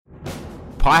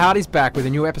Pie Heart is back with a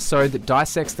new episode that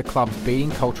dissects the club's beating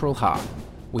cultural heart.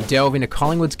 We delve into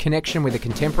Collingwood's connection with the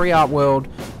contemporary art world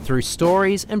through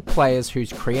stories and players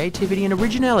whose creativity and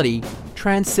originality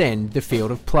transcend the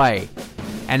field of play.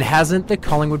 And hasn't the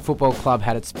Collingwood Football Club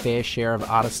had its fair share of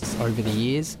artists over the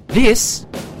years? This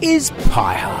is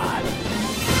Pie Heart.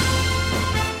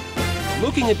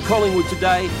 Looking at Collingwood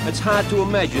today, it's hard to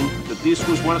imagine that this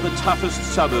was one of the toughest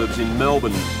suburbs in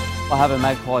Melbourne. I have a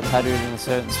magpie tattooed in a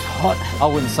certain spot. I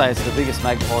wouldn't say it's the biggest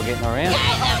magpie getting around.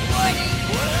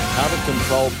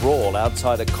 Out-of-control brawl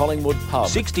outside a Collingwood pub.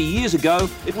 60 years ago,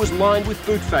 it was lined with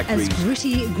boot factories. As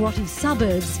gritty, grotty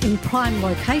suburbs in prime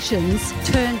locations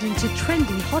turned into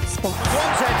trendy hotspots.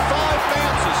 One's had 5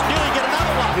 bounces, nearly get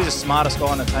another one. Who's the smartest guy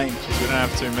on the team? We don't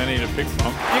have too many to pick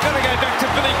from. You've got to go back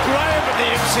to Billy Graham at the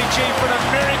MCG for an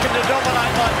American to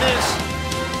dominate like this.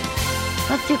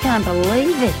 I still can't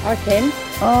believe it. I can.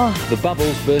 Oh. The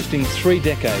Bubbles bursting 3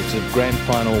 decades of grand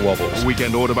final wobbles. A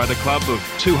weekend order by the club of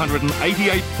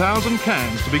 288,000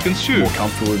 cans to be consumed. More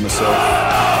comfortable with myself.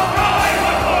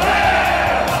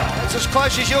 It's as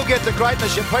close as you'll get to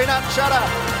greatness, you peanut. Shut up.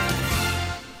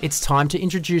 It's time to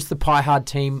introduce the Pie Hard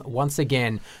team once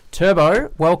again. Turbo,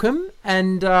 welcome,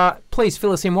 and please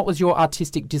fill us in. What was your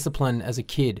artistic discipline as a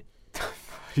kid?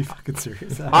 Are you fucking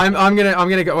serious? I'm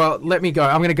gonna go. Well, let me go.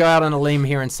 I'm gonna go out on a limb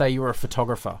here and say you were a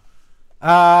photographer.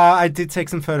 I did take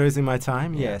some photos in my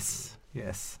time. Yes.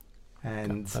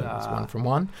 And that was one from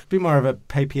one. A bit more of a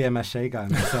papier-mâché guy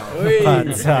myself.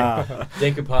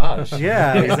 Decoupage.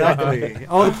 Yeah, exactly.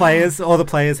 All the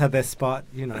players had their spot,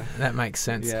 you know. That makes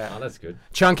sense. Yeah. Oh, that's good.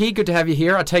 Chunky, good to have you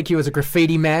here. I take you as a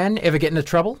graffiti man. Ever get into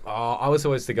trouble? Oh, I was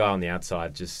always the guy on the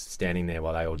outside, just standing there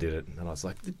while they all did it. And I was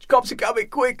like, the cops are coming,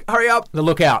 quick, hurry up. The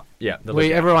lookout. Yeah, the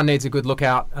lookout. Everyone needs a good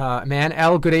lookout, man.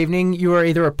 Al, good evening. You were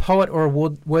either a poet or a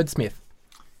wordsmith.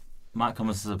 Might come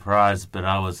as a surprise, but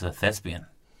I was a thespian.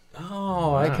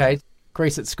 Oh, okay.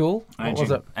 Greece at school? What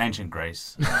was it? Ancient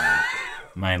Greece,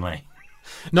 mainly.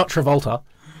 Not Travolta.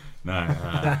 No,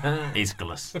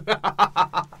 Aeschylus.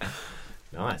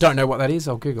 Nice. Don't know what that is.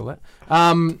 I'll Google that.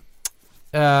 I'm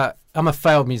a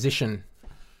failed musician.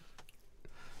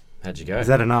 How'd you go? Is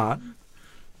that an art?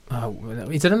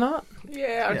 Is it an art?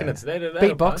 Yeah, I reckon it's that.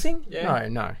 Beatboxing? Yeah.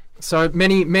 No. So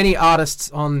many artists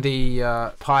on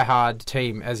the Pie Hard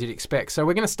team, as you'd expect. So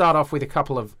we're going to start off with a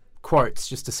couple of quotes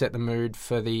just to set the mood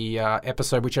for the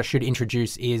episode, which I should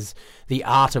introduce is The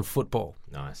Art of Football.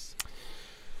 Nice.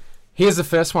 Here's the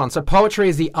first one. So poetry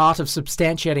is the art of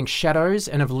substantiating shadows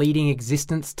and of leading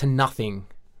existence to nothing,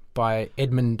 by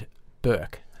Edmund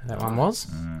Burke. That one was.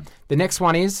 The next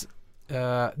one is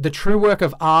the true work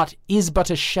of art is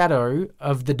but a shadow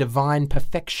of the divine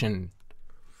perfection.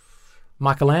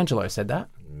 Michelangelo said that.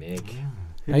 Mick.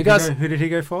 Who did he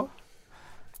go for?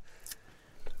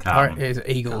 Carlton. It's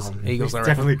Eagles. Carlton. Eagles, I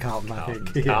reckon. Definitely Carlton, I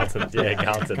think.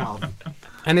 Carlton.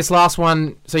 And this last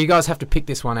one, so you guys have to pick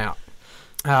this one out.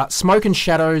 Smoke and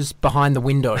shadows behind the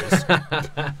windows.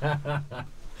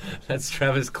 That's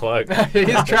Travis Cloak. It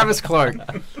is Travis Cloak.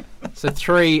 So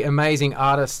 3 amazing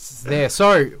artists there.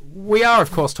 So we are,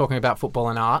 of course, talking about football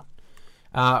and art.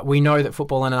 We know that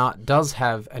football and art does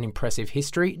have an impressive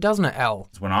history, doesn't it, Al?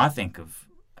 When I think of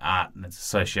art and its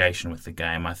association with the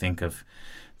game, I think of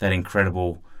that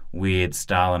incredible, weird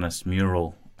Stalinist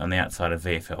mural on the outside of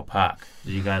VFL Park.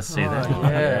 Did you guys see that?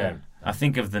 Yeah. I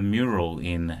think of the mural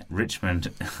in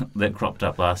Richmond that cropped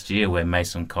up last year where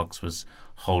Mason Cox was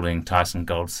holding Tyson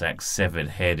Goldsack's severed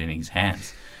head in his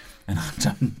hands. And I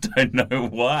don't know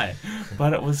why,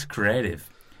 but it was creative.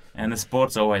 And the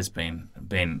sport's always been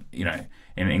you know,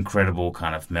 an incredible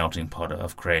kind of melting pot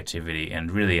of creativity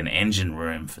and really an engine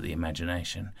room for the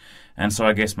imagination. And so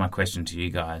I guess my question to you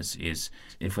guys is,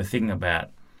 if we're thinking about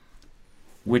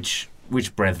which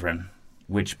brethren,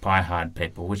 which Pie Hard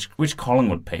people, which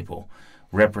Collingwood people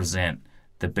represent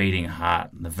the beating heart,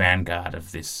 the vanguard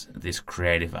of this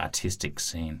creative artistic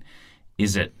scene,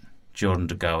 is it Jordan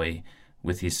De Goey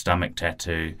with his stomach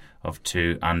tattoo of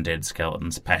 2 undead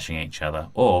skeletons pashing each other,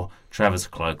 or Travis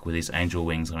Cloak with his angel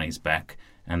wings on his back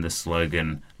and the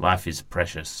slogan, "Life is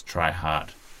precious, try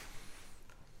hard"?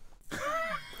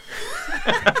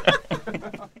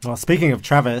 Well, speaking of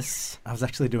Travis, I was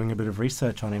actually doing a bit of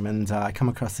research on him, and I come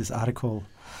across this article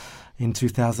in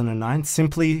 2009,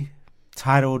 simply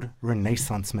titled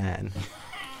 "Renaissance Man."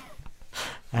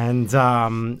 And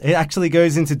it actually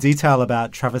goes into detail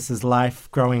about Travis's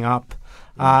life growing up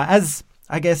as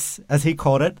he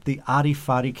called it, the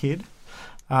arty-farty kid.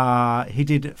 He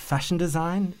did fashion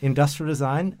design, industrial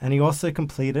design, and he also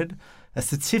completed a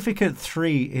Certificate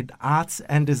 3 in Arts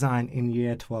and Design in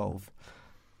Year 12.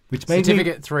 which made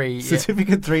Certificate 3. Yeah.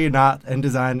 Certificate 3 in art and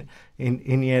design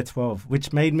in year 12,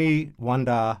 which made me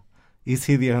wonder, is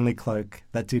he the only cloak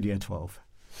that did year 12?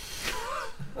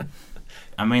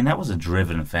 I mean, that was a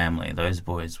driven family. Those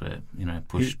boys were,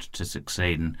 pushed to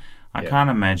succeed. And I can't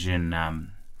imagine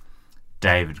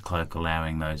David Cloak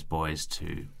allowing those boys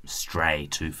to stray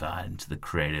too far into the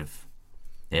creative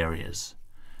areas.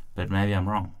 But maybe I'm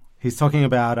wrong. He's talking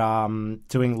about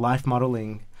doing life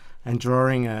modelling and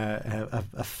drawing a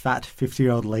fat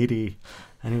 50-year-old lady.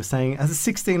 And he was saying, as a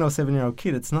 16 or 17-year-old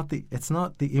kid, it's not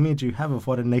the image you have of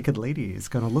what a naked lady is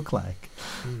going to look like.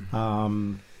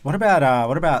 What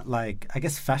about like, I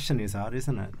guess fashion is art,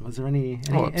 isn't it? Was there any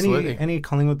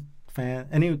Collingwood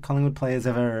players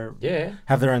ever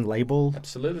have their own label?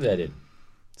 Absolutely, they did.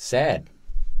 Sad.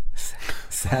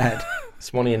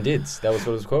 Swanee and Dids. That was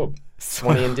what it was called.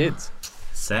 Swanee and Dids.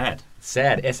 Sad.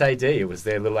 SAD. It was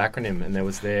their little acronym, and there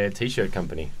was their T-shirt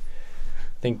company.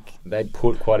 I think they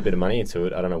put quite a bit of money into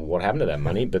it. I don't know what happened to that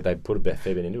money, but they put a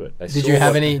fair bit into it. Did you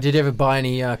ever buy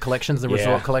any collections? The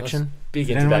resort collection.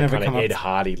 Big into that kind of Ed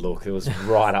Hardy look. It was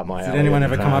right up my alley. Did anyone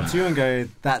ever come up to you and go,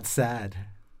 "That's sad"?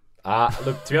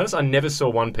 Look, to be honest, I never saw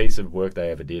one piece of work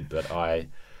they ever did, but I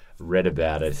read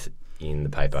about it in the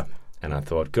paper. And I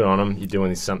thought, good on them, you're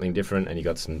doing something different, and you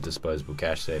got some disposable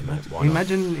cash there.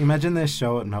 Imagine their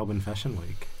show at Melbourne Fashion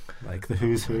Week, like the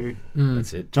Who's Who.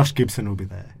 That's it. Josh Gibson will be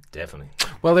there. Definitely.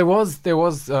 Well, there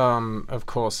was of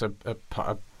course a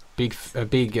big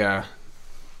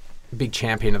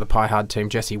champion of the Pie Hard team,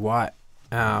 Jesse White,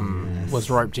 was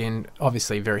roped in.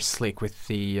 Obviously, very slick with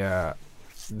the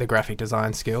graphic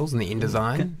design skills and the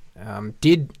InDesign.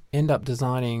 Did end up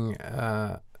designing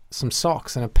some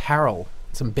socks and apparel.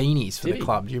 Some beanies for the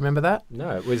club. Do you remember that?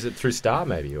 No. Was it through Star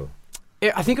maybe? Or?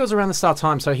 Yeah, I think it was around the Star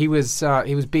time. So he was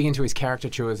big into his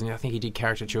caricatures, and I think he did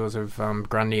caricatures of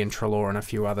Grundy and Treloar and a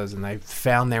few others, and they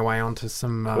found their way onto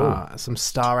some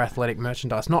Star athletic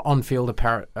merchandise. Not on-field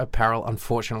apparel,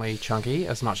 unfortunately, Chunky,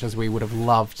 as much as we would have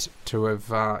loved to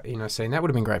have seen. That would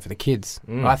have been great for the kids,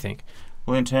 I think.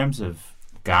 Well, in terms of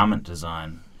garment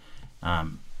design,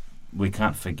 we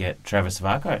can't forget Travis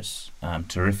Varco's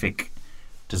terrific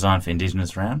design for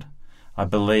Indigenous Round. I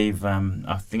believe,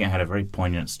 I think it had a very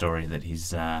poignant story that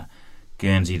his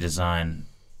Guernsey design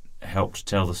helped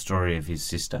tell the story of his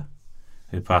sister,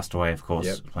 who passed away, of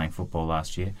course, playing football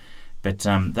last year. But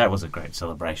that was a great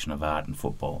celebration of art and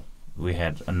football. We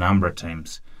had a number of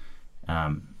teams,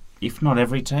 if not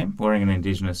every team, wearing an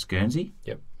Indigenous Guernsey.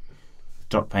 Yep.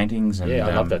 Dot paintings. And,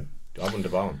 I love that. I wouldn't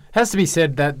have owned. Has to be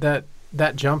said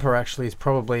that jumper actually is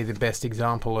probably the best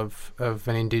example of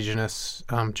an Indigenous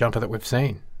jumper that we've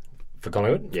seen. For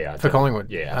Collingwood? Yeah. For Collingwood.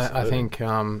 Yeah, I think,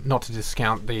 not to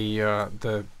discount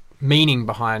the meaning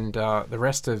behind the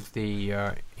rest of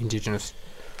the Indigenous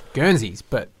Guernseys,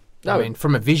 but I mean,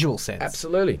 from a visual sense.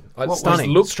 Absolutely.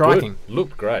 Stunning. Looked striking. Good.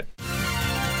 Looked great.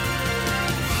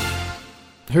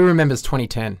 Who remembers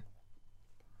 2010?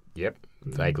 Yep,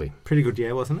 vaguely. Pretty good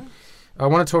year, wasn't it? I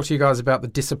want to talk to you guys about the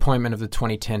disappointment of the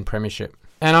 2010 Premiership.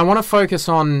 And I want to focus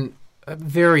on a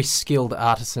very skilled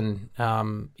artisan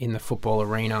in the football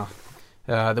arena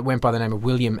that went by the name of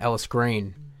William Ellis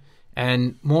Green.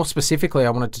 And more specifically, I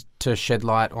wanted to shed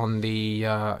light on the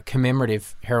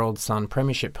commemorative Herald Sun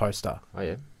Premiership poster. Oh,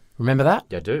 yeah. Remember that?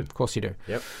 Yeah, I do. Of course you do.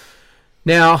 Yep.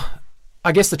 Now,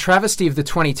 I guess the travesty of the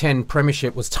 2010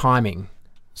 Premiership was timing.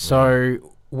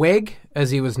 So Weg,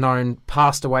 as he was known,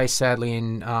 passed away sadly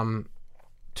in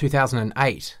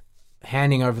 2008,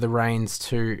 handing over the reins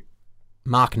to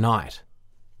Mark Knight,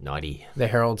 Knighty, the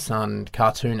Herald Sun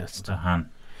cartoonist. Uh-huh.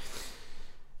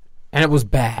 And it was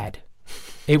bad.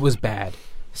 It was bad.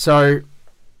 So,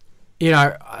 the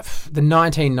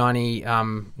 1990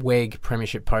 WEG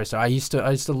Premiership poster, I used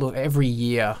to look every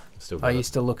year. I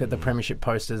used to look at the Premiership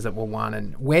posters that were won,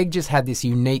 and WEG just had this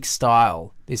unique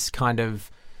style, this kind of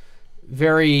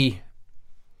very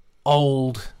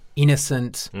old,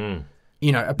 innocent,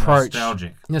 approach.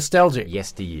 Nostalgic.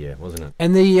 Yesteryear, wasn't it?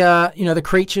 And the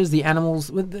creatures, the animals,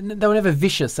 they were never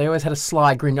vicious. They always had a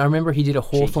sly grin. I remember he did a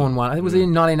Hawthorn one. It was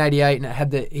in 1988, and it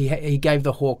had he gave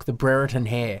the hawk the Brereton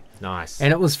hair. Nice.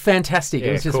 And it was fantastic.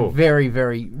 It was just very,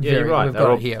 very, very. You're right. We've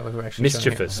got it here. We're actually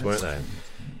mischievous, weren't they?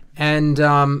 And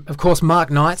of course, Mark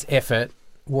Knight's effort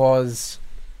was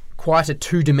quite a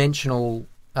two-dimensional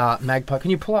magpie.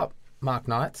 Can you pull up Mark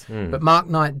Knight's? But Mark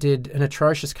Knight did an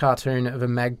atrocious cartoon of a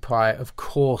magpie, of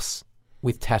course,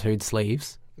 with tattooed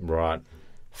sleeves. Right.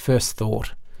 First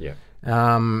thought. Yeah.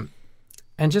 And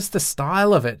just the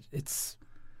style of it, it's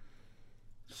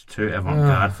too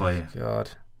avant-garde for you. God.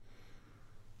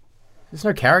 There's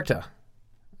no character.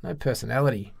 No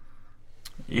personality.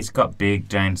 He's got big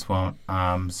Jane Swan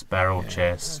arms, barrel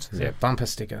chest. Yeah, bumper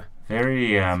sticker.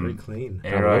 Very Very clean.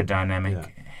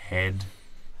 aerodynamic head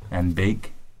and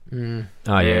beak. Mm.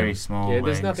 Oh, yeah. Very small Yeah,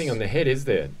 there's legs. nothing on the head, is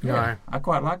there? No. I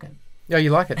quite like it. Yeah, you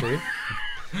like it, do you?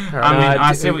 All I mean,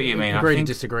 I d- see what you mean. I Agree to think-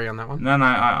 disagree on that one. No,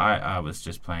 I was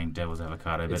just playing devil's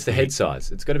avocado. It's but the head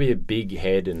size. It's got to be a big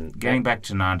head and... Going back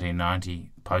to 1990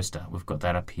 poster, we've got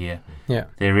that up here. Yeah.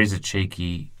 There is a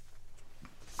cheeky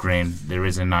grin. There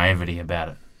is a naivety about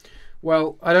it.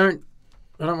 Well, I don't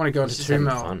want to go It's into just having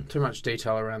fun. too much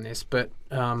detail around this, but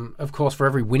of course, for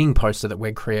every winning poster that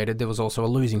WEG created, there was also a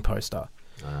losing poster.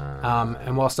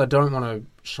 And whilst I don't want to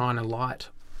shine a light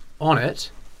on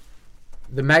it,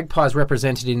 the Magpies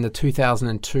represented in the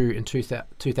 2002 and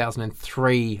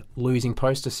 2003 losing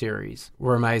poster series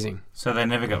were amazing. So they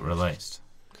never got released.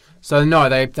 So no,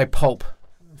 they pulp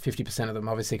 50% of them,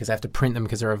 obviously, because they have to print them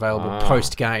because they're available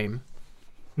post-game.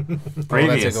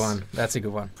 Previous, That's a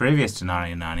good one. Previous to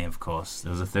 1990, of course,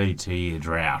 there was a 32-year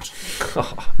drought.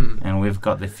 And we've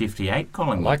got the 58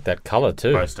 Collingwood I like that colour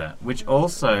too. poster, which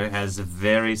also has a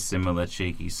very similar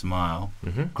cheeky smile,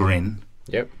 grin,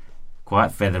 Yep.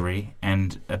 quite feathery,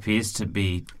 and appears to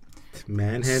be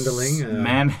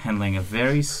Manhandling. a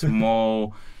very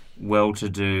small,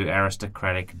 well-to-do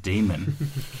aristocratic demon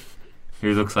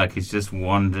who looks like he's just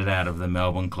wandered out of the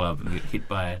Melbourne club and got hit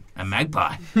by a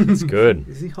magpie. It's good.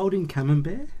 Is he holding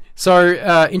Camembert?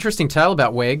 So, interesting tale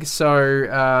about WEG.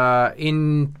 So,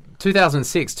 in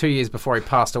 2006, 2 years before he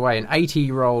passed away, an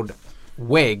 80-year-old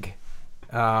WEG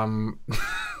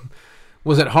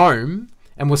was at home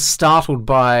and was startled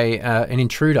by an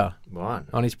intruder Right.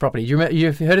 on his property.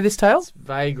 You've heard of this tale?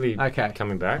 Vaguely Okay.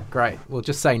 coming back. Great. We'll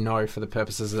just say no for the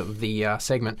purposes of the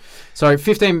segment. So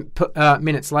 15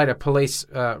 minutes later, police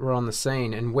were on the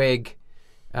scene, and WEG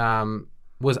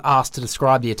was asked to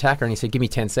describe the attacker, and he said, give me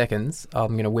 10 seconds.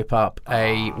 I'm going to whip up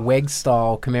a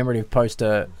WEG-style commemorative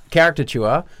poster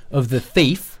caricature of the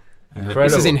thief.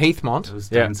 This is in Heathmont. It was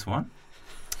Dan Swan.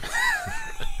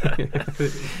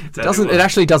 It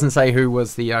actually doesn't say who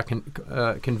was the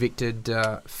convicted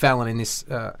felon in this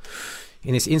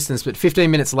instance, but 15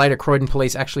 minutes later, Croydon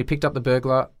police actually picked up the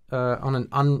burglar on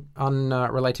an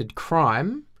unrelated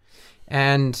crime,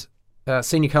 and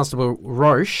Senior Constable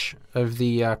Roche of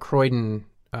the Croydon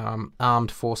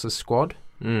Armed Forces Squad,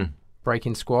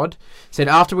 break-in squad, said,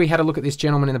 after we had a look at this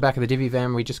gentleman in the back of the divvy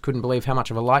van, we just couldn't believe how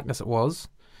much of a likeness it was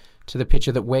to the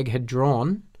picture that WEG had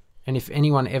drawn. And if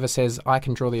anyone ever says, I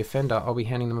can draw the offender, I'll be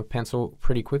handing them a pencil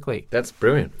pretty quickly. That's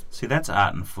brilliant. See, that's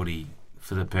art and footy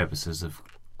for the purposes of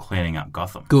cleaning up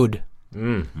Gotham. Good.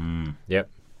 Yep.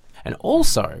 And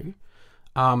also,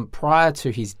 prior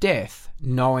to his death,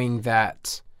 knowing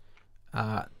that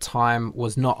time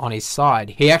was not on his side,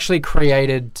 he actually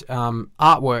created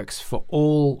artworks for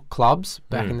all clubs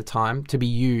back in the time to be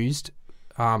used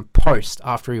post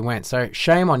after he went. So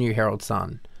shame on you, Herald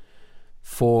Sun,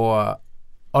 for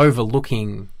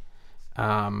overlooking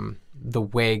the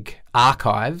WEG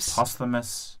archives,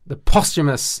 the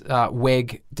posthumous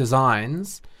WEG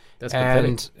designs, That's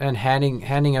pathetic. and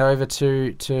handing it over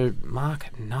to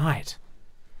Mark Knight.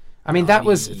 I mean, that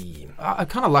was I'm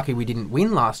kind of lucky we didn't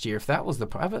win last year. If that was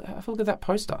have a look at that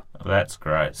poster. That's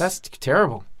gross. That's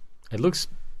terrible.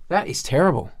 That is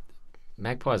terrible.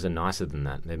 Magpies are nicer than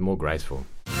that. They're more graceful.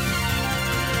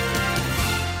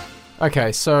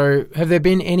 Okay, so have there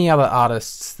been any other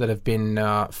artists that have been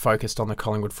focused on the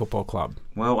Collingwood Football Club?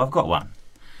 Well, I've got one.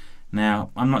 Now,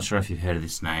 I'm not sure if you've heard of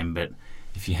this name, but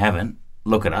if you haven't,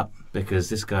 look it up, because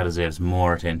this guy deserves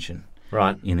more attention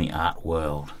in the art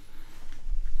world.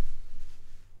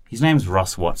 His name's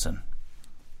Ross Watson.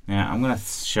 Now, I'm going to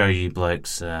show you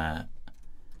blokes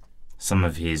some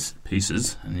of his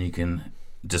pieces, and you can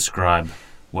describe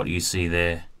what you see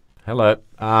there. Hello.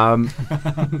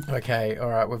 Okay, all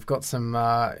right. We've got some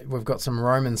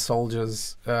Roman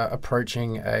soldiers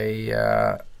approaching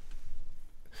a.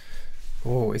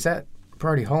 Is that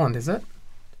Brodie Holland? Is it?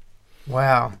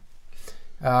 Wow.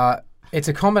 It's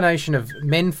a combination of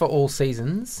Men for All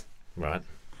Seasons, right,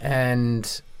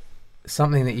 and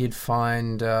something that you'd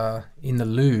find in the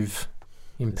Louvre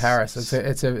in Paris.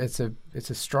 It's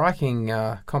a striking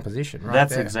composition, right?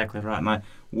 That's there. exactly right, and I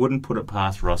wouldn't put it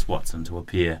past Ross Watson to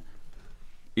appear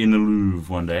in the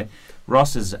Louvre one day.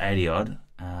 Ross is 80-odd.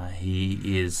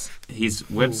 His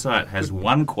website has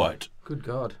one quote. Good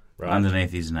God.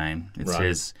 Underneath his name. It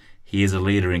says, he is a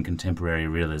leader in contemporary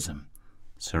realism,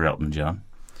 Sir Elton John.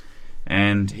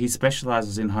 And he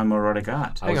specialises in homoerotic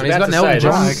art. Hang on, he's got an Elton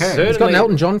John. He's got an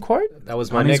Elton John quote? That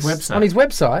was my on next his website. On his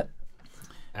website?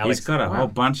 He's got a whole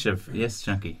bunch of... Yes,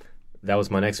 Chunky. that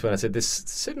was my next one. I said there's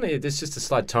just a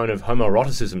slight tone of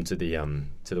homoeroticism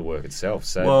to the work itself.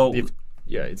 So well,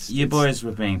 it's boys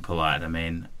were being polite. I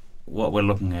mean, what we're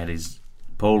looking at is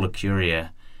Paul Le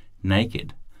Courier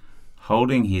naked,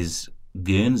 holding his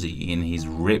Guernsey in his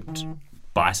ripped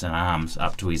bison arms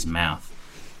up to his mouth,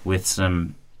 with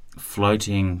some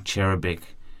floating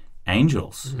cherubic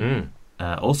angels,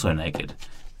 also naked,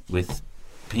 with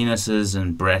penises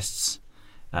and breasts.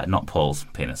 Not Paul's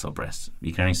penis or breasts.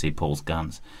 You can only see Paul's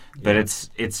guns. But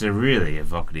it's a really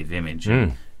evocative image.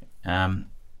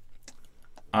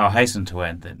 I'll hasten to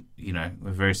add that,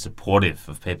 we're very supportive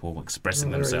of people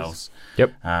expressing themselves.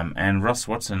 Yep. And Ross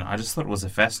Watson, I just thought it was a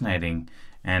fascinating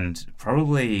and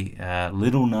probably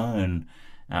little-known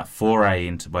foray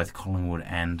into both Collingwood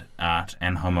and art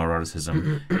and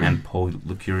homoeroticism and Paul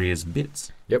Le Courier's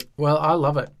bits. Yep. Well, I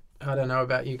love it. I don't know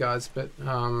about you guys, but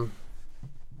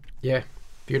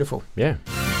beautiful. Yeah.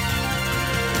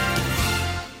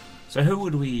 So who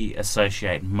would we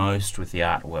associate most with the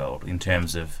art world in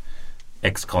terms of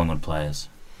ex-Collingwood players?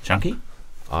 Chunky?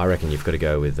 I reckon you've got to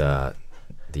go with the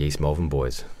East Malvern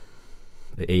boys.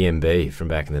 The EMB from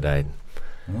back in the day.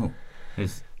 Oh.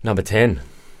 Who's Number 10.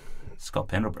 Scott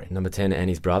Pendlebury. Number 10 and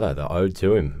his brother, the ode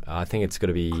to him. I think it's got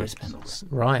to be... Chris Pendlebury.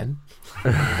 Ryan.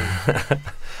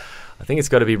 I think it's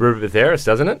got to be Rupert Vitheris,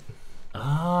 doesn't it?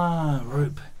 Ah,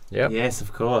 Rup. Yep. Yes,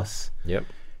 of course. Yep.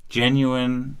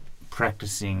 Genuine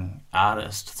practicing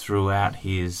artist throughout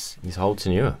his whole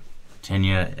tenure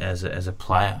as a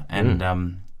player. And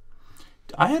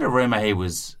I heard a rumour he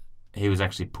was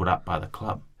actually put up by the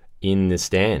club. In the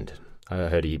stand. I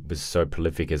heard he was so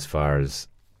prolific as far as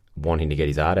wanting to get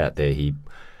his art out there, he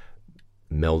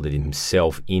melded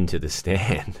himself into the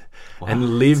stand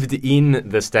and lived in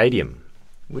the stadium.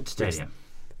 Which stadium?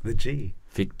 The G.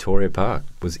 Victoria Park.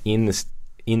 Was in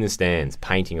the stands,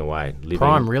 painting away.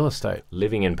 Prime real estate.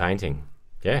 Living and painting.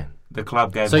 Yeah. The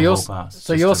club gave him a hall pass.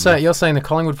 So you're saying the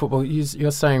Collingwood football,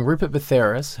 you're saying Rupert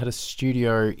Vitheris had a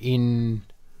studio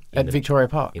at Victoria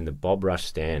Park? In the Bob Rush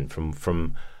stand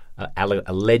from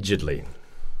allegedly.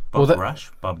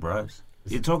 Bob Rose.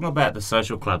 You're talking about the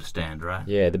social club stand, right?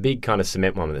 Yeah, the big kind of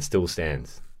cement one that still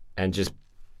stands, and just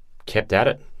kept at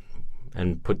it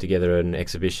and put together an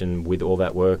exhibition with all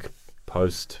that work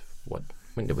post,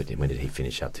 when did he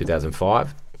finish up?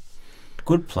 2005?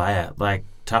 Good player,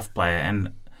 tough player,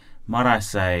 and might I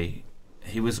say,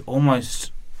 he was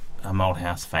almost a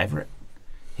Malthouse favourite.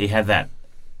 He had that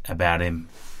about him.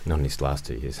 Not in his last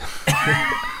 2 years.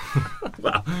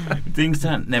 Well, things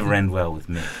don't never end well with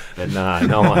Mick. But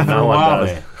no one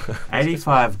does.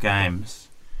 85 games.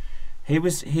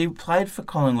 He played for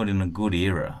Collingwood in a good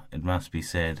era, it must be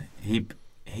said. He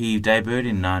debuted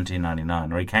in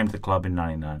 1999, or he came to the club in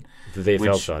 99. The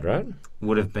VFL side, right?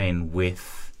 Would have been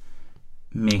with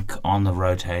Mick on the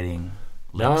rotating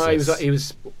Lexus. No, he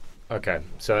was okay.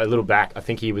 So a little back, I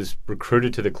think he was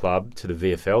recruited to the club, to the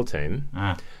VFL team,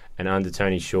 and under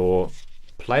Tony Shaw,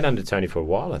 played under Tony for a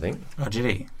while, I think. Oh, did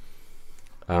he?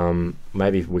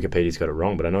 Maybe Wikipedia's got it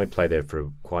wrong, but I know he played there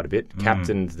for quite a bit.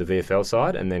 Captained the VFL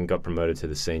side and then got promoted to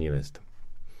the senior list.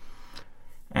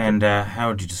 And how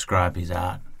would you describe his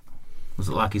art? Was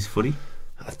it like his footy?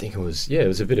 I think it was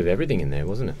a bit of everything in there,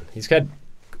 wasn't it? He's had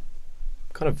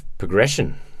kind of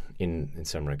progression in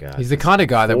some regards. He's the kind of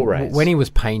guy that when he was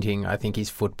painting, I think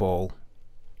his football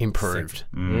improved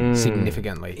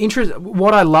significantly.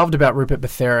 What I loved about Rupert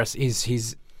Vitheris is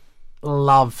his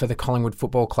love for the Collingwood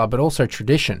Football Club, but also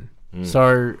tradition.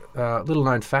 So, little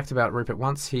known fact about Rupert: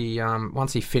 once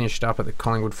he finished up at the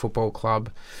Collingwood Football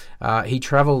Club, he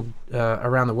travelled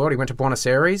around the world. He went to Buenos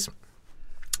Aires,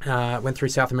 went through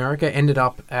South America, ended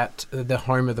up at the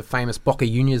home of the famous Boca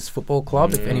Juniors Football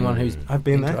Club. If anyone who's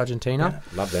been to Argentina,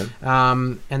 love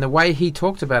them. And the way he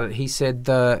talked about it, he said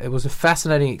it was a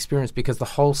fascinating experience because the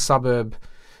whole suburb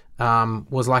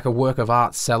was like a work of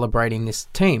art celebrating this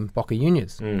team, Boca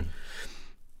Juniors.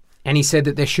 And he said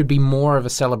that there should be more of a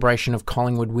celebration of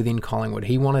Collingwood within Collingwood.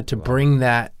 He wanted to bring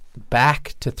that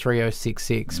back to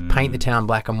 3066, paint the town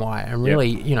black and white, and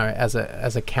really, as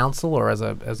a council or as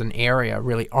an area,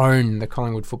 really own the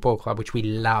Collingwood Football Club, which we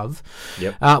love.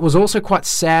 Was also quite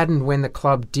saddened when the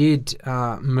club did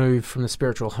move from the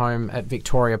spiritual home at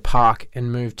Victoria Park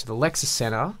and move to the Lexus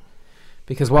Centre,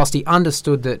 because whilst he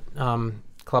understood that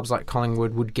clubs like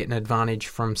Collingwood would get an advantage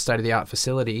from state-of-the-art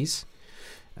facilities,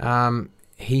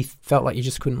 he felt like you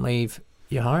just couldn't leave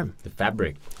your home. The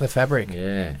fabric.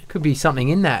 Yeah. Could be something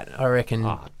in that, I reckon,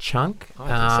 Chunk. I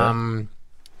think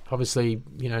so. Obviously,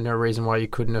 no reason why you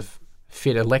couldn't have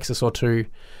fit a Lexus or two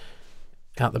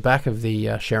out the back of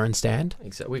the Sharon stand.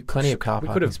 Exactly. Plenty of car parking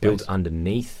We could have space. built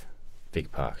underneath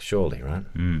Vic Park, surely, right?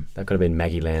 That could have been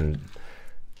Maggie Land.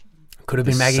 Could have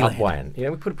been Maggie Subway. Land. Yeah,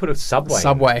 we could have put a Subway.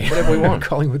 Subway. Whatever we want.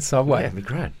 Collingwood Subway. Yeah, it'd be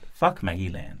great. Fuck Maggie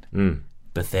Land.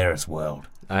 Batheris World.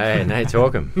 Hey, now you're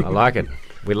talking. I like it.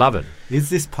 We love it. Is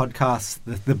this podcast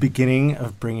the beginning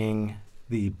of bringing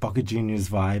the Boca Juniors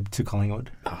vibe to Collingwood?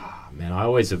 Oh, man, I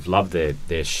always have loved their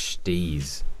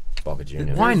Stees Boca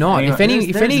Juniors. Why not? If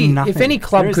any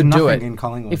club could do it,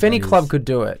 if any club could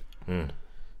do it.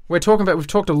 We've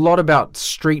talked a lot about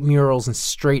street murals and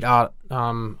street art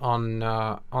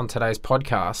on today's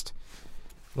podcast.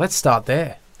 Let's start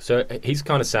there. So he's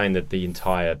kind of saying that the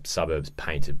entire suburb's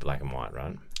painted black and white,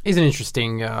 right? Here's an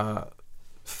interesting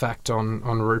fact on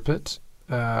Rupert.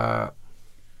 He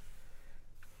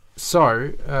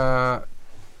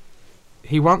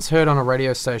once heard on a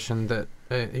radio station that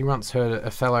he once heard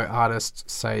a fellow artist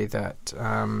say that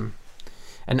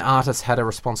an artist had a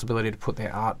responsibility to put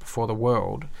their art before the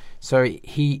world. So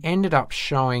he ended up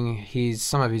showing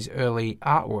some of his early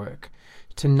artwork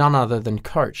to none other than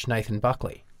coach Nathan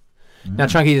Buckley. Now,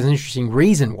 Chunky, there's an interesting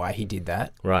reason why he did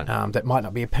that. Right. That might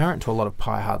not be apparent to a lot of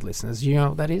Pie Hard listeners. Do you know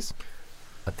what that is?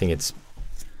 I think it's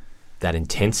that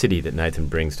intensity that Nathan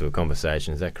brings to a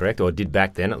conversation. Is that correct? Or did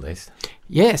back then, at least?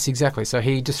 Yes, exactly. So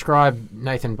he described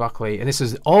Nathan Buckley, and this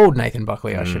is old Nathan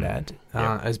Buckley, I should add,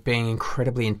 as being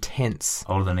incredibly intense.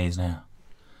 Older than he is now.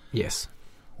 Yes.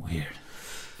 Weird.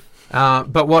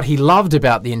 But what he loved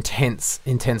about the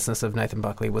intenseness of Nathan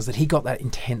Buckley was that he got that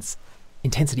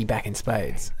intensity back in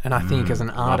spades. And I think as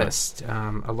an artist,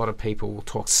 a lot of people will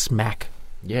talk smack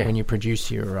when you produce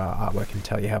your artwork and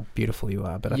tell you how beautiful you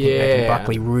are. But I think Nathan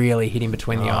Buckley really hit him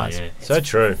between the eyes. Yeah. So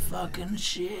true. Fucking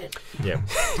shit. Yeah.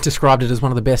 Described it as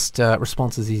one of the best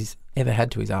responses he's ever had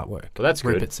to his artwork. Well, that's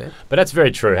good. Rupert said. But that's very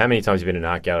true. How many times have you been in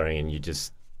an art gallery and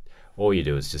all you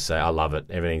do is just say, I love it.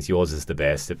 Everything's yours is the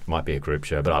best. It might be a group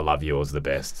show, but I love yours the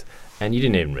best. And you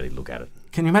didn't even really look at it.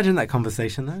 Can you imagine that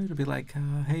conversation, though? It'd be like,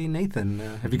 hey, Nathan,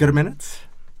 have you got a minute?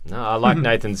 No, I like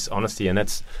Nathan's honesty, and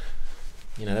that's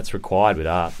required with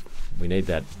art. We need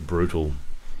that brutal,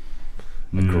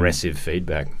 aggressive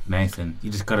feedback. Nathan, you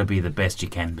just got to be the best you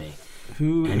can be.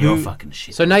 And you're fucking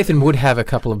shit. So Nathan would have a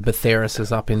couple of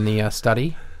Batherises up in the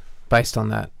study based on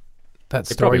that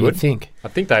story, you'd think. I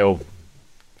think they all,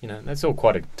 that's all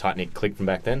quite a tight-knit clique from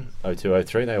back then, 02,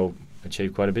 03. They all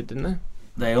achieved quite a bit, didn't they?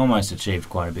 They almost achieved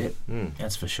quite a bit,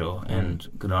 that's for sure, and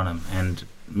good on them. And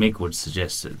Mick would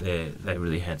suggest that they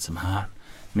really had some heart.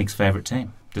 Mick's favourite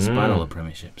team, despite all the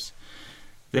premierships.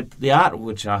 The art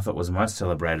which I thought was most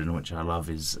celebrated and which I love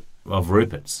is of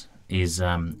Rupert's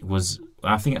was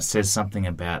I think it says something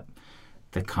about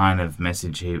the kind of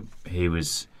message he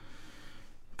was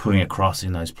putting across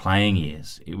in those playing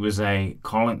years. It was a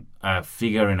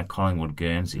figure in a Collingwood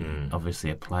Guernsey,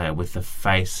 obviously a player, with the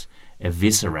face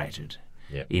eviscerated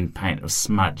in paint. It was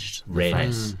smudged, red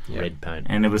face. Red paint.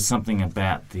 And it was something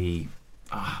about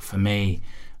for me,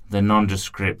 the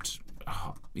nondescript,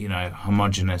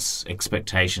 homogenous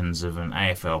expectations of an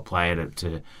AFL player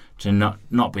to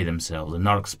not be themselves and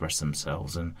not express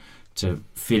themselves and to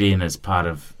fit in as part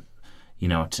of,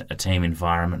 a team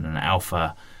environment, an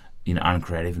alpha,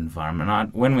 uncreative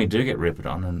environment. When we do get Rupert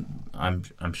on,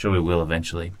 and I'm sure we will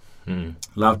eventually,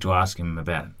 love to ask him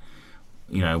about,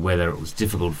 whether it was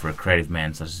difficult for a creative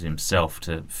man such as himself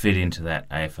to fit into that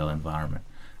AFL environment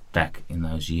back in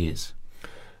those years.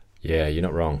 Yeah, you're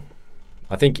not wrong.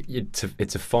 I think it's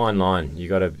a fine line. You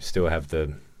got to still have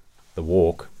the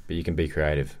walk, but you can be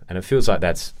creative, and it feels like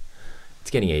it's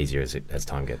getting easier as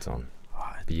time gets on.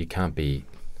 But you can't be.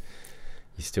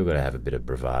 You still got to have a bit of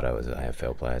bravado as an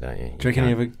AFL player, don't you? Do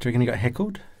you reckon he got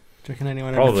heckled? Do you reckon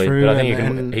anyone probably? Ever threw but I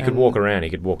think he could walk around. He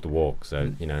could walk the walk.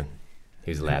 So he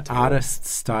was allowed to. Artist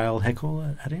style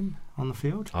heckle at him on the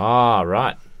field. Ah,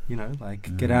 right.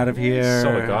 Get out of here.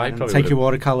 Solid guy. Take your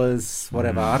watercolours,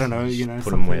 whatever. I don't know.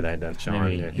 Put them where they don't shine.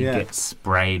 Maybe you get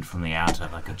sprayed from the outer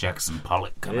like a Jackson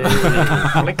Pollock.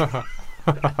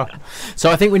 So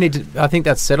I think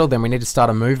that's settled. Then we need to start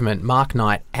a movement. Mark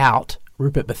Knight out.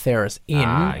 Rupert Batheris in.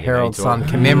 Herald Sun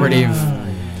commemorative.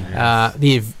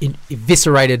 The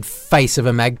eviscerated face of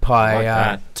a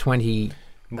magpie.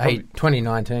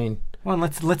 2019. Well,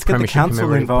 let's get the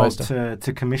council involved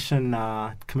to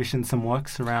commission some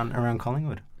works around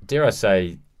Collingwood. Dare I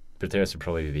say, Batheris would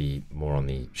probably be more on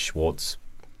the Schwartz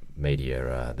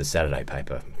media, the Saturday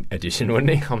paper edition,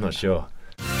 wouldn't he? I'm not sure.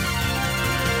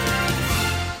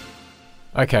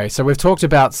 Okay, so we've talked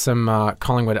about some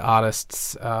Collingwood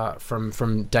artists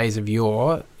from days of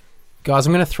yore. Guys,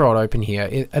 I'm going to throw it open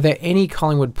here. Are there any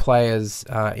Collingwood players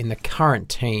in the current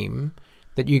team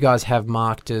that you guys have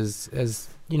marked as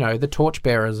the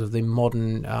torchbearers of the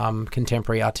modern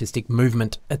contemporary artistic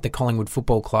movement at the Collingwood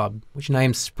Football Club? Which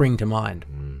names spring to mind?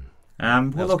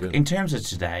 Well, look, in terms of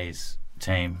today's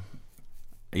team,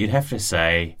 you'd have to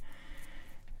say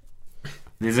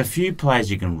there's a few players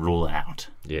you can rule out.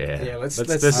 Yeah. Let's start.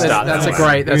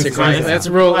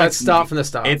 Let's start from the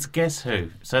start. It's guess who.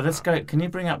 So let's go. Can you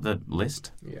bring up the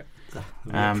list? Yeah.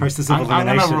 Process of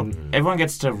elimination. Everyone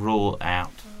gets to rule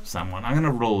out someone. I'm going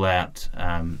to rule out.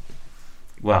 I'm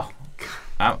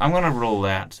going to rule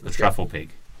out the Truffle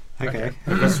Pig. Okay.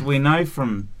 Because we know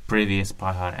from previous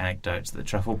Pie Hard anecdotes that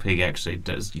Truffle Pig actually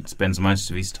spends most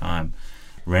of his time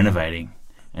renovating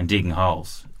and digging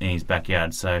holes in his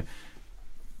backyard. So,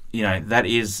 that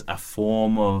is a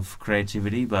form of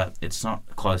creativity, but it's not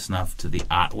close enough to the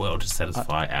art world to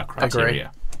satisfy our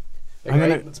criteria.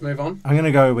 Okay, let's move on. I'm going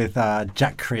to go with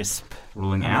Jack Crisp.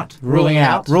 Ruling out? Ruling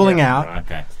out. Right,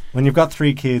 okay. When you've got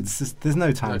 3 kids, there's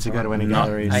no time to go to any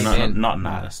galleries. Not an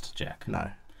artist, Jack.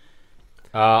 No.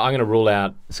 I'm going to rule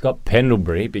out Scott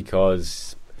Pendlebury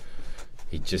because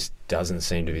he just doesn't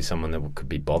seem to be someone that could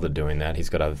be bothered doing that. He's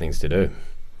got other things to do.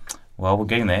 Well, we're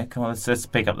getting there. Come on, let's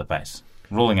pick up the pace.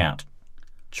 Ruling out.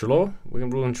 Treloar? We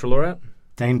can rule in Treloar out?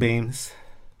 Dane Beams.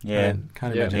 Yeah.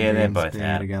 They're both out.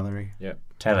 At a gallery. Yeah.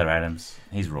 Taylor Adams,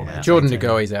 he's ruled out. Jordan De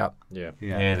Goey's out. Yeah,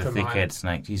 the thick-head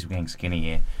snake. He's getting skinny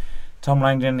here. Tom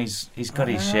Langdon, he's got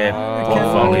his share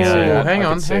portfolio. Hang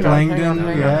on.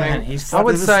 Langdon, He's I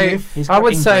would say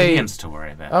ingredients to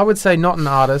worry about. I would say not an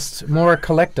artist, more a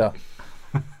collector.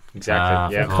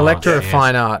 Exactly. A collector of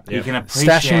fine art. You can appreciate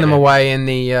stashing them away in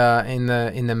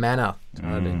the manor.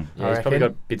 He's probably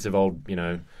got bits of old,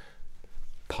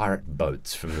 pirate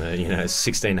boats from the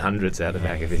 1600s out the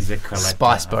back of his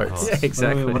spice boats. Yeah,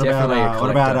 exactly. What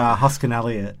about Hoskin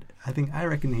Elliott? I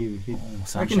reckon he'd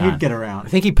get around. I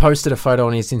think he posted a photo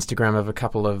on his Instagram of a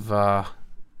couple of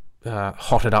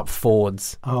hotted up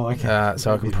Fords. Oh, okay.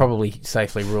 So I can probably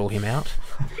safely rule him out.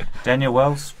 Daniel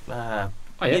Wells,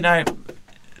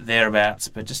 thereabouts,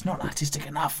 but just not artistic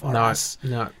enough for us.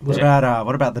 No. What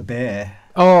about the Bear?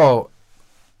 Oh,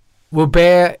 well,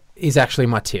 Bear is actually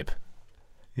my tip.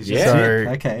 So,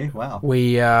 okay, wow.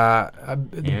 We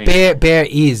Bear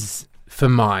is for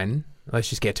mine. Let's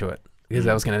just get to it because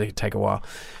that was going to take a while.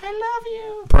 I love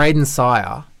you. Braden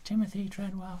Sire, Timothy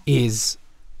Treadwell, is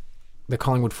the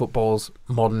Collingwood football's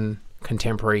modern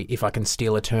contemporary, if I can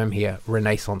steal a term here,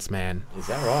 Renaissance man. Is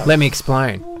that right? Let me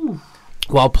explain. Ooh.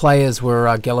 While players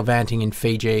were gallivanting in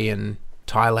Fiji and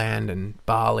Thailand and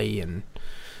Bali and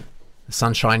the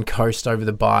Sunshine Coast over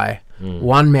the Bay,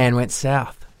 one man went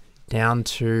south. Down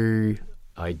to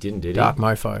did Dark he?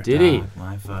 Mofo. Did he?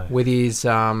 Mofo. With his,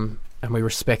 and we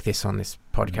respect this on this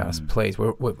podcast, please.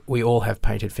 We all have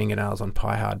painted fingernails on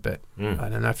Pie Hard, but I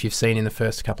don't know if you've seen in the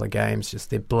first couple of games, just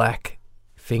the black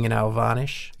fingernail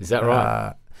varnish. Is that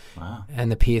right? Wow.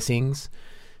 And the piercings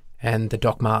and the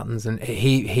Doc Martens. And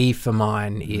he for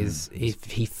mine, is he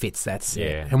fits that set.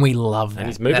 Yeah. And we love that. And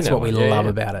he's moving That's that what we way. love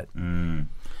about it.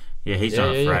 Yeah, he's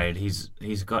not afraid. He's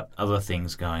got other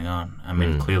things going on. I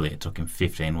mean, clearly it took him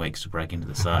 15 weeks to break into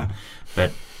the side.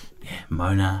 But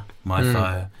Mona,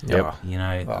 Mofo,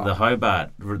 the Hobart,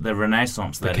 the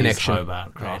Renaissance that is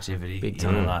Hobart creativity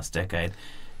in the last decade.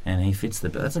 And he fits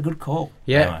that's a good call.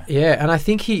 Yeah, and I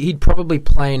think he'd probably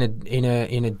play in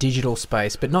a digital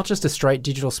space, but not just a straight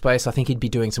digital space. I think he'd be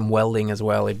doing some welding as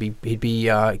well. He'd be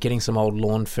getting some old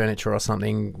lawn furniture or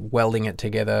something, welding it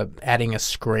together, adding a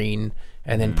screen,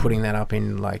 and then putting that up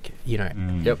in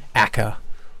Akka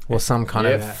or some kind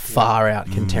of far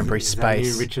out contemporary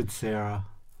space. Richard Serra,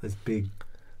 this big.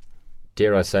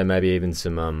 Dare I say maybe even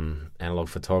some analog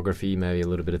photography, maybe a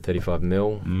little bit of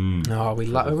 35mm. Oh, we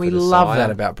love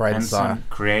that about Braden Sire. Some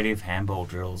creative handball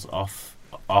drills off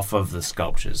of the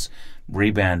sculptures,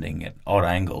 rebounding at odd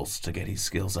angles to get his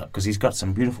skills up because he's got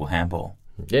some beautiful handball.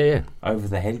 Yeah. Over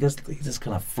the head. He just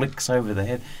kind of flicks over the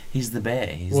head. He's the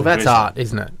Bear. That's art,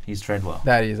 isn't it? He's Treadwell.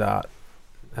 That is art.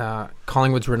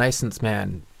 Collingwood's Renaissance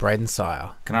man, Braden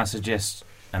Sire. Can I suggest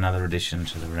another addition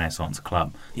to the Renaissance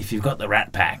Club? If you've got the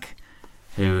Rat Pack,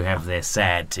 who have their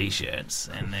sad T-shirts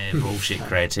and their bullshit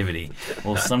creativity,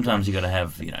 well, sometimes you got to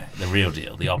have the real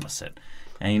deal, the opposite,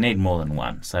 and you need more than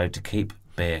one. So to keep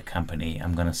Bear company,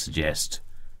 I'm going to suggest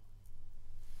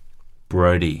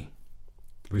Brody.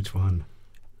 Which one?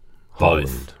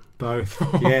 Both.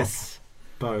 Yes,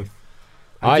 both.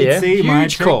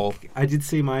 Huge call. I did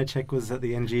see my check was at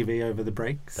the NGV over the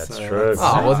break. That's true.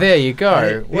 Well, there you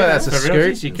go. That's a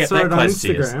scoop. You kept that close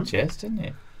to your chest, didn't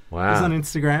you? Wow. It was on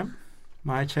Instagram.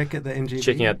 My check at the NGV.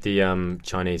 Checking out the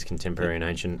Chinese Contemporary and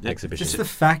Ancient exhibition. Just the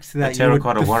fact that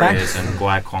Terracotta Warriors and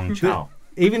Guai Kong Chao.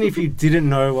 even if you didn't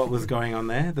know what was going on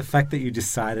there, the fact that you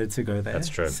decided to go there That's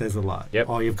true. says a lot. Yep.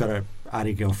 Or you've got a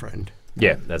arty girlfriend.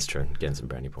 Yeah, that's true. Getting some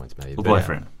brownie points, maybe. Or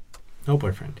boyfriend. Or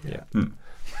boyfriend, yeah.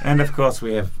 And, of course,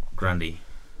 we have Grundy.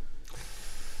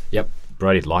 Yep.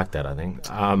 Brody'd like that, I think.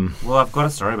 Well, I've got a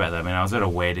story about that. I mean, I was at a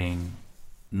wedding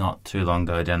not too long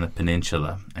ago down the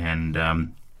peninsula, and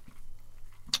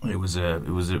it was a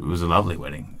lovely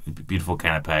wedding. Beautiful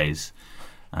canapes,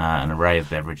 an array of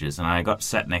beverages, and I got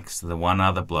sat next to the one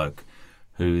other bloke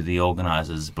who the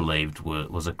organisers believed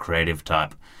was a creative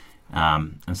type,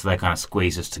 and so they kind of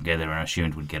squeezed us together and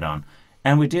assumed we'd get on,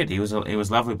 and we did. He was a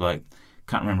lovely bloke.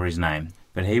 Can't remember his name,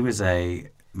 but he was a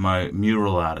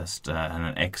mural artist and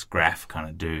an ex-graph kind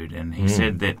of dude, and he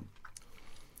said that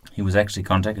he was actually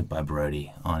contacted by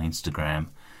Brody on Instagram.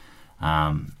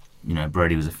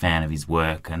 Brody was a fan of his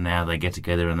work, and now they get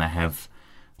together and they have,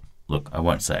 look, I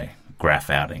won't say graph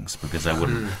outings because I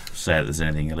wouldn't say that there's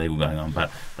anything illegal going on, but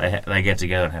they get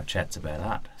together and have chats about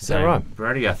art. Is that right?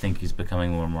 Brody, I think, is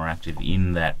becoming more and more active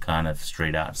in that kind of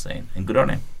street art scene, and good on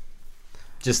him.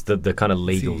 Just the kind of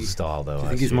legal style, though. Do you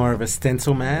think he's more of a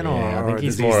stencil man, I think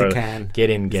he's does he more use the can? Get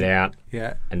in, get out,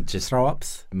 and just throw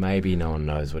ups. Maybe no one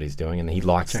knows what he's doing, and he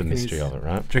likes the mystery of it,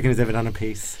 right? Do you reckon he's ever done a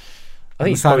piece? I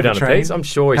think he's probably done a piece. I'm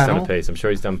sure he's done a piece. I'm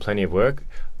sure he's done plenty of work.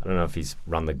 I don't know if he's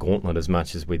run the gauntlet as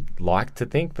much as we'd like to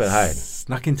think, but hey,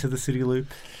 snuck into the City Loop.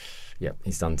 Yep,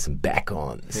 he's done some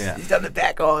back-ons. Yeah. He's done the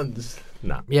back-ons.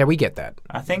 No. Yeah, we get that.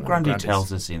 I think Grundy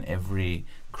tells us in every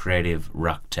creative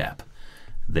ruck tap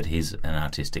that he's an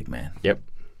artistic man. Yep.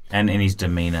 And in his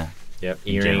demeanour. Yep.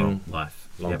 Earring, life.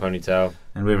 Long ponytail.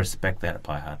 And we respect that at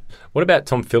Pie Hut. What about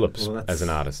Tom Phillips as an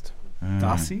artist?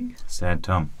 Darcy? Sad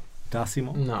Tom. Darcy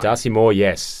Moore? No. Darcy Moore,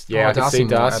 yes. Yeah, I can see Moore,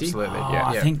 Darcy. absolutely.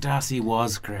 I think Darcy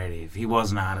was creative. He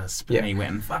was an artist, but then he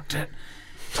went and fucked it.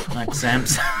 Like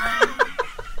Samson.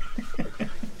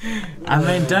 I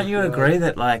mean, don't you agree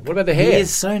that, like... What about the hair? He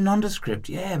is so nondescript.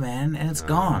 Yeah, man, and it's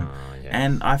gone. Yeah.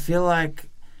 And I feel like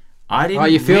I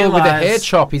didn't you feel with the realise hair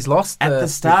chop, he's lost at the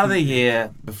start of the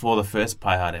year, before the first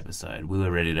Pie Hut episode, we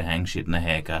were ready to hang shit in the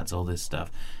haircuts, all this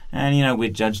stuff. And, we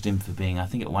judged him for being... I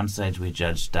think at one stage we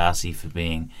judged Darcy for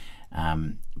being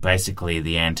basically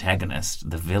the antagonist,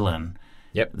 the villain...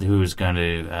 Yep. Who was going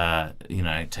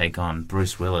to, take on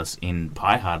Bruce Willis in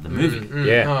Pie Hard, the movie.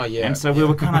 Yeah. Oh, yeah. And so we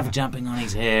were kind of jumping on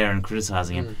his hair and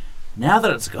criticising him. Now that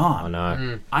it's gone, I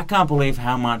know. I can't believe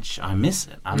how much I miss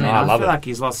it. I mean, I feel like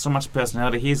he's lost so much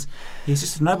personality. He's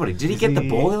just a nobody. Did he get the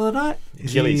ball the other night?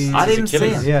 Achilles. I didn't see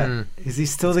him. Yeah. Is he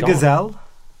still the gazelle?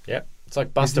 Yep. It's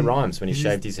like Buster Rhymes when he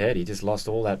shaved his head. He just lost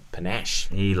all that panache.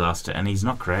 He lost it, and he's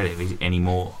not creative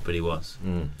anymore, but he was.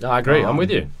 No, I agree. I'm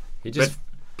with you. He just...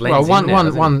 Well,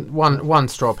 one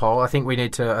straw poll. I think we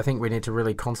need to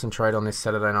really concentrate on this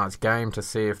Saturday night's game to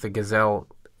see if the Gazelle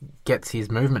gets his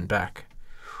movement back,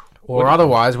 or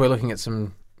otherwise we're looking at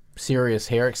some serious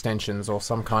hair extensions or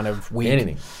some kind of wig.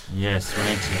 Anything. Yes, we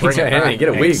need to bring it back. Get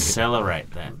a wig.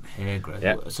 Accelerate that hair growth.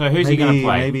 Yep. So who's he going to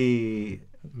play?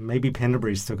 Maybe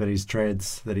Pendlebury's still got his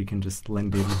dreads that he can just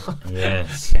lend in.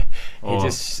 Yes. He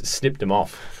just snipped them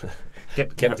off.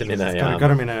 Kept him in a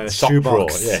got him in a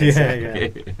shoebox. Yeah.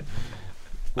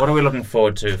 What are we looking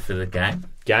forward to for the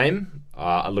game?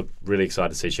 I look really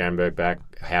excited to see Scharenberg back.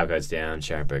 Howe goes down,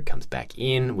 Scharenberg comes back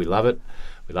in. We love it.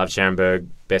 We love Scharenberg.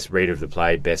 Best reader of the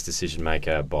play, best decision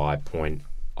maker by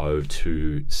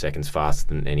 0.02 seconds faster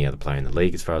than any other player in the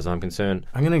league, as far as I'm concerned.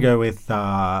 I'm going to go with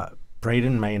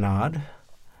Braden Maynard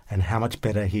and how much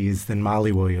better he is than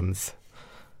Marley Williams.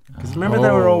 Because remember they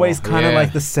were always kind of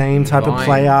like the same type of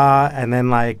player, and then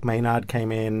like Maynard came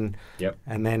in,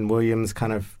 and then Williams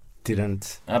kind of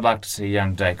didn't. I'd like to see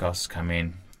young Dacos come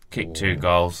in, kick 2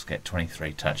 goals, get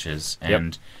 23 touches,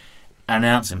 and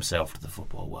announce himself to the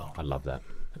football world. I love that.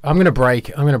 I'm going to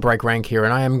break rank here,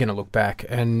 and I am going to look back.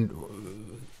 And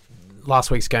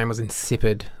last week's game was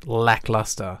insipid,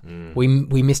 lackluster. We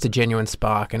missed a genuine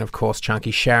spark, and of course,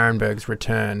 Chunky Scharenberg's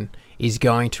return is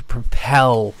going to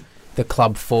propel the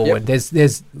club forward.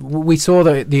 We saw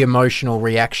the emotional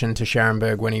reaction to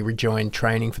Scharenberg when he rejoined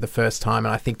training for the first time,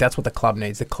 and I think that's what the club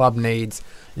needs. The club needs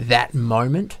that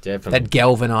moment, that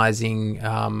galvanising,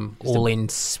 all-in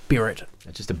spirit.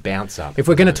 Just a bounce up. If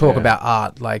we're going to talk about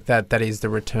art, like that is the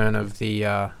return of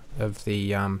the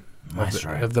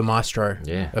maestro, of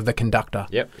the conductor.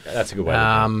 Yep, that's a good way.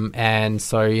 And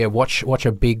so watch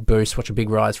a big boost, watch a big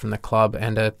rise from the club,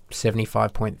 and a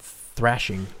 75-point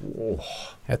thrashing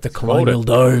at the Colonial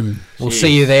Dome. We'll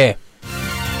see you there.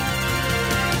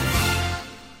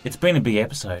 It's been a big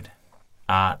episode.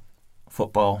 Art,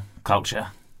 football, culture,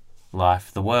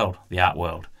 life, the world, the art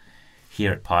world,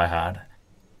 here at Pie Hard.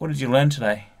 What did you learn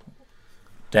today,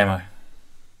 Damo?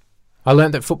 I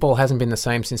learned that football hasn't been the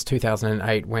same since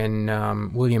 2008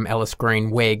 when William Ellis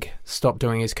Green, WEG, stopped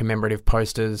doing his commemorative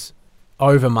posters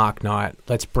over Mark Knight.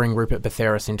 Let's bring Rupert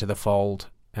Betheris into the fold,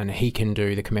 and he can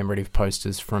do the commemorative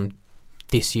posters from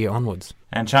this year onwards.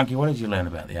 And Chunky, what did you learn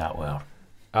about the art world?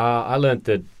 I learnt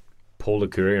that Paul Le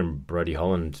Courier and Brodie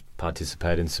Holland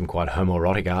participate in some quite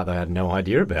homoerotic art they had no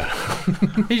idea about.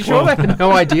 Are you sure they had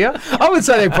no idea? I would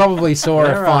say they probably saw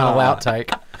a final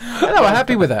outtake. And they were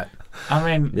happy with that.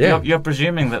 I mean, you're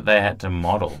presuming that they had to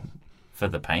model for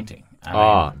the painting.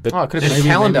 It could have been a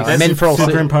calendar. Men for all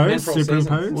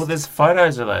Superimpose. Well, there's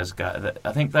photos of those guys.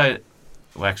 I think they...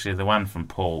 Well, actually, the one from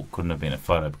Paul couldn't have been a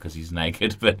photo because he's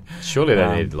naked, but... Surely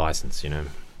they need a license,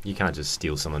 You can't just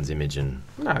steal someone's image and...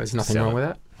 No, there's nothing wrong with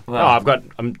that. Well, I've got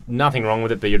nothing wrong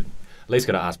with it, but you at least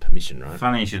got to ask permission, right?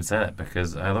 Funny you should say that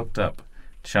because I looked up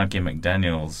Chunky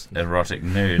McDaniel's erotic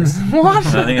nudes. What?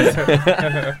 I think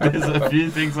there's a few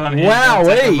things on here.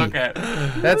 Wowee!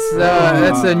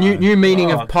 That's a new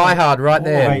meaning of pie hard right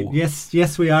there. Wait,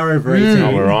 yes, we are over 18.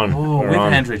 Oh, we're on. With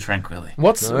Andrew Tranquilli.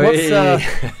 What's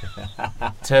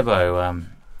Turbo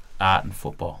art and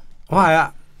football?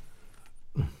 Wait.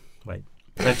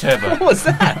 The Turbo. What was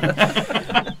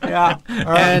that? Yeah.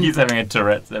 And he's having a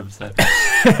Tourette's episode.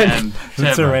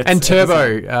 And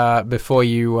Turbo, before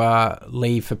you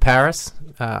leave for Paris,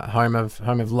 home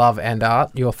of love and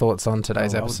art, your thoughts on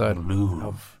today's episode?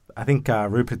 I think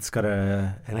Rupert's got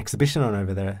an exhibition on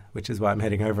over there, which is why I'm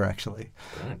heading over, actually.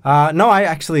 No, I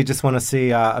actually just want to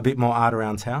see a bit more art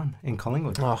around town in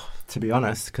Collingwood, to be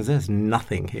honest, because there's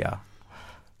nothing here.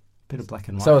 Bit of black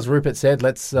and white. So as Rupert said,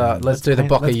 let's do the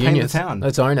Boca Unions.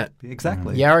 Let's own it.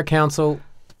 Exactly. Yarra Council.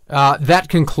 That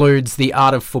concludes the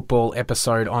Art of Football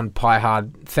episode on Pie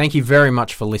Hard. Thank you very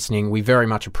much for listening. We very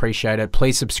much appreciate it.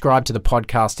 Please subscribe to the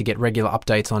podcast to get regular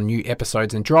updates on new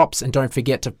episodes and drops. And don't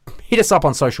forget to hit us up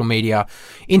on social media,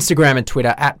 Instagram and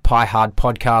Twitter @Pie Hard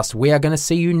Podcast. We are going to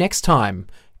see you next time.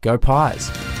 Go Pies.